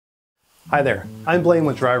Hi there, I'm Blaine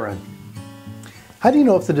with Dryrun. How do you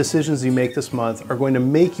know if the decisions you make this month are going to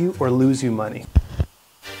make you or lose you money?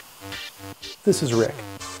 This is Rick.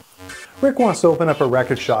 Rick wants to open up a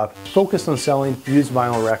record shop focused on selling used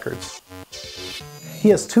vinyl records. He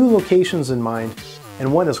has two locations in mind,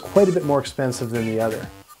 and one is quite a bit more expensive than the other.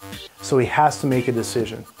 So he has to make a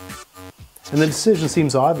decision. And the decision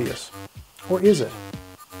seems obvious. Or is it?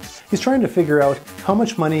 He's trying to figure out how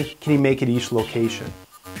much money can he make at each location,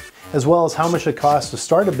 as well as how much it costs to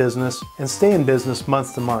start a business and stay in business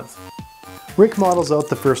month to month. Rick models out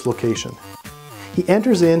the first location. He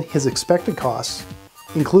enters in his expected costs,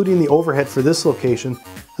 including the overhead for this location,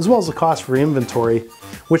 as well as the cost for inventory,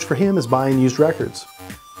 which for him is buying used records.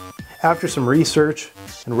 After some research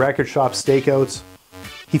and record shop stakeouts,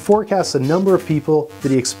 he forecasts the number of people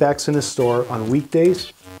that he expects in his store on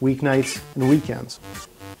weekdays, weeknights, and weekends,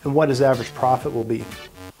 and what his average profit will be.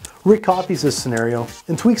 Rick copies this scenario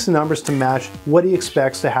and tweaks the numbers to match what he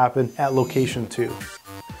expects to happen at location 2.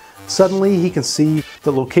 Suddenly he can see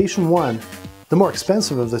that location 1, the more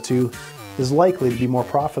expensive of the two, is likely to be more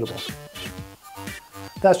profitable.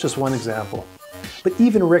 That's just one example. But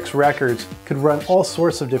even Rick's records could run all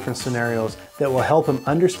sorts of different scenarios that will help him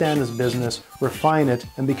understand his business, refine it,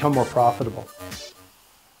 and become more profitable.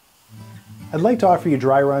 I'd like to offer you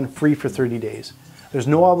Dryrun free for 30 days. There's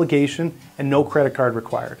no obligation and no credit card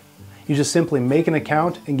required. You just simply make an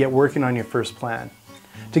account and get working on your first plan.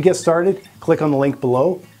 To get started, click on the link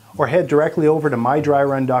below or head directly over to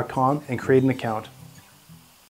mydryrun.com and create an account.